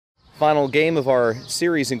Final game of our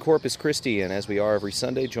series in Corpus Christi, and as we are every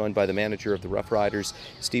Sunday, joined by the manager of the Rough Riders,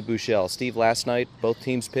 Steve Buechele. Steve, last night, both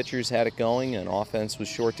teams' pitchers had it going, and offense was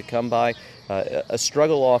short to come by. A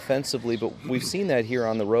struggle offensively, but we've seen that here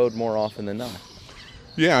on the road more often than not.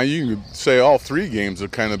 Yeah, you could say all three games have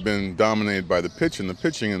kind of been dominated by the pitching. The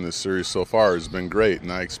pitching in this series so far has been great,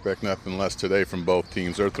 and I expect nothing less today from both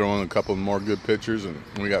teams. They're throwing a couple more good pitchers, and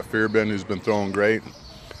we got Fearbin, who's been throwing great.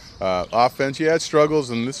 Offense, yeah, it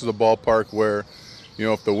struggles, and this is a ballpark where, you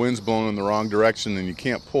know, if the wind's blowing in the wrong direction and you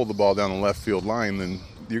can't pull the ball down the left field line, then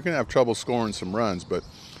you're going to have trouble scoring some runs. But,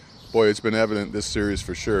 boy, it's been evident this series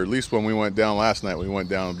for sure. At least when we went down last night, we went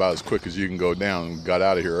down about as quick as you can go down and got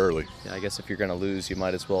out of here early. Yeah, I guess if you're going to lose, you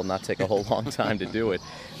might as well not take a whole long time to do it.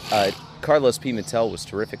 Carlos Pimentel was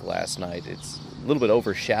terrific last night. It's a little bit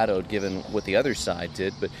overshadowed given what the other side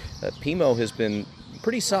did, but Pimo has been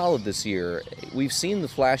pretty solid this year. We've seen the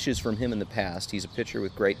flashes from him in the past. He's a pitcher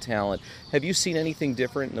with great talent. Have you seen anything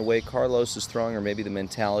different in the way Carlos is throwing, or maybe the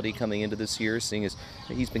mentality coming into this year, seeing as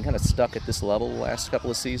he's been kind of stuck at this level the last couple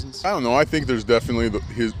of seasons? I don't know. I think there's definitely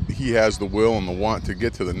he has the will and the want to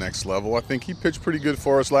get to the next level. I think he pitched pretty good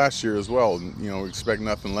for us last year as well. And, you know, we expect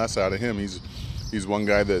nothing less out of him. He's one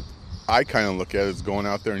guy that I kind of look at as going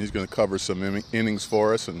out there and he's going to cover some innings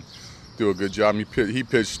for us and do a good job. He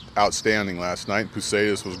pitched outstanding last night.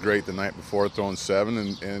 Pusadis was great the night before, throwing 7,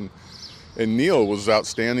 and Neal was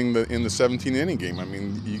outstanding in the 17-inning game. I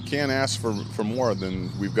mean, you can't ask for more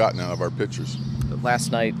than we've gotten out of our pitchers.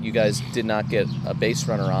 Last night, you guys did not get a base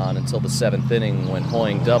runner on until the 7th inning when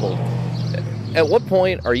Hoying doubled. At what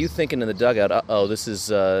point are you thinking in the dugout, uh-oh, this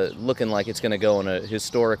is looking like it's going to go in a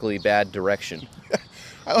historically bad direction?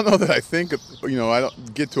 I don't know that I think, you know, I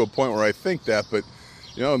don't get to a point where I think that, but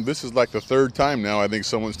you know, this is like the 3rd time now I think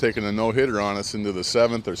someone's taken a no-hitter on us into the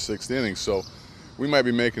 7th or 6th inning, so we might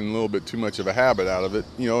be making a little bit too much of a habit out of it,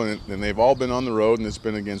 you know, and they've all been on the road, and it's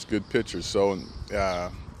been against good pitchers, so,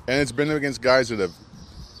 and it's been against guys that have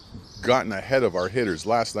gotten ahead of our hitters.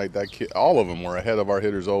 Last night, all of them were ahead of our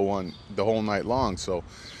hitters 0-1 the whole night long, so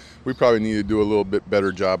we probably need to do a little bit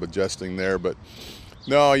better job adjusting there, but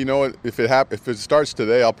no, you know what, if it starts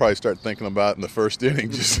today, I'll probably start thinking about it in the 1st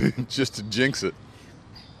inning just to jinx it.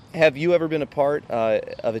 Have you ever been a part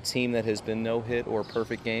of a team that has been no-hit or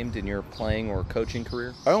perfect gamed in your playing or coaching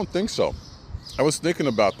career? I don't think so. I was thinking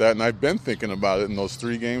about that, and I've been thinking about it in those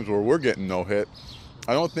 3 games where we're getting no-hit.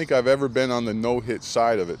 I don't think I've ever been on the no-hit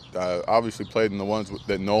side of it. Obviously played in the ones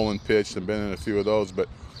that Nolan pitched and been in a few of those, but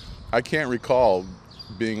I can't recall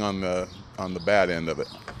being on the bad end of it.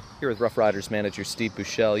 Here with Rough Riders manager Steve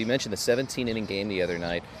Buechele. You mentioned the 17-inning game the other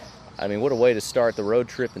night. I mean, what a way to start the road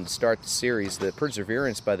trip and start the series. The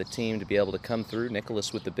perseverance by the team to be able to come through.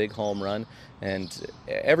 Nicholas with the big home run, and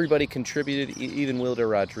everybody contributed, even Wilder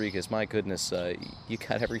Rodriguez. My goodness, you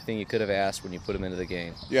got everything you could have asked when you put him into the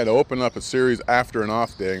game. Yeah, to open up a series after an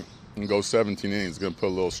off day and go 17 innings is going to put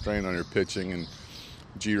a little strain on your pitching, and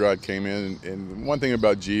G-Rod came in, and one thing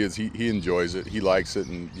about G is he enjoys it. He likes it,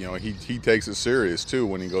 and you know he takes it serious too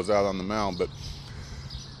when he goes out on the mound, but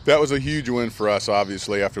that was a huge win for us,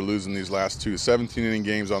 obviously, after losing these last 2. 17-inning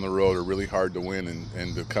games on the road are really hard to win,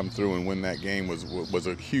 and to come through and win that game was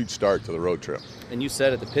a huge start to the road trip. And you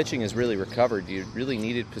said it, the pitching has really recovered. You really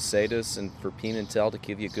needed Pusadis and for Pimentel to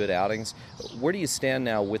give you good outings. Where do you stand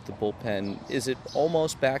now with the bullpen? Is it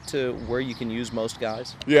almost back to where you can use most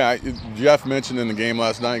guys? Yeah, Jeff mentioned in the game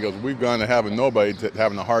last night, he goes, we've gone to having nobody to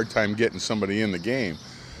having a hard time getting somebody in the game.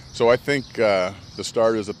 So I think the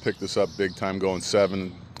starters have picked us up big time, going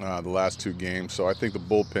 7 the last 2 games. So I think the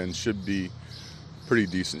bullpen should be pretty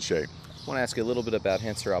decent shape. I want to ask you a little bit about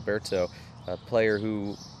Hanser Alberto, a player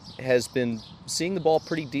who has been seeing the ball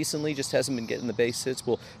pretty decently, just hasn't been getting the base hits.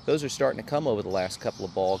 Well, those are starting to come over the last couple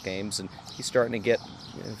of ball games, and he's starting to get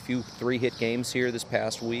a few 3-hit games here this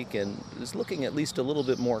past week, and is looking at least a little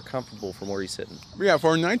bit more comfortable from where he's hitting. Yeah,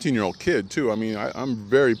 for a 19-year-old kid, too. I mean, I'm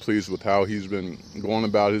very pleased with how he's been going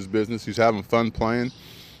about his business. He's having fun playing.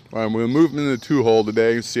 We'll move him into the 2-hole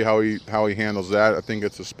today, see how he handles that. I think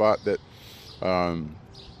it's a spot that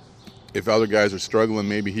if other guys are struggling,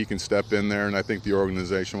 maybe he can step in there, and I think the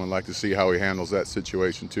organization would like to see how he handles that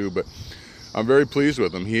situation too. But I'm very pleased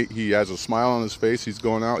with him. He has a smile on his face. He's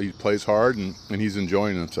going out, he plays hard, and he's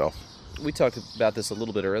enjoying himself. We talked about this a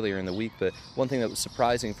little bit earlier in the week, but one thing that was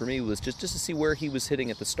surprising for me was just to see where he was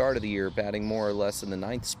hitting at the start of the year, batting more or less in the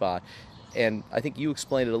 9th spot. And I think you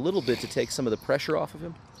explained it a little bit to take some of the pressure off of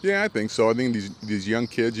him. Yeah, I think so. I think these young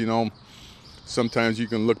kids, you know, sometimes you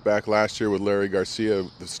can look back last year with Larry Garcia.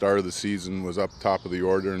 The start of the season was up top of the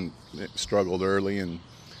order and struggled early, and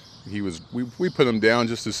we put him down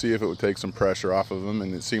just to see if it would take some pressure off of him,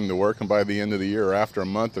 and it seemed to work. And by the end of the year, after a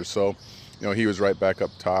month or so, he was right back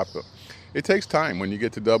up top. But it takes time when you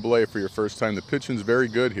get to AA for your first time. The pitching's very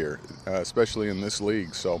good here, especially in this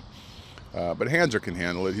league. So, but Hanser can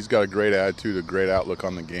handle it. He's got a great attitude, a great outlook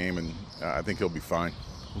on the game, and I think he'll be fine.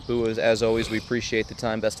 Boo, as always, we appreciate the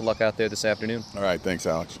time. Best of luck out there this afternoon. All right, thanks,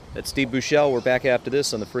 Alex. That's Steve Buechele. We're back after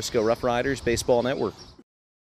this on the Frisco Rough Riders Baseball Network.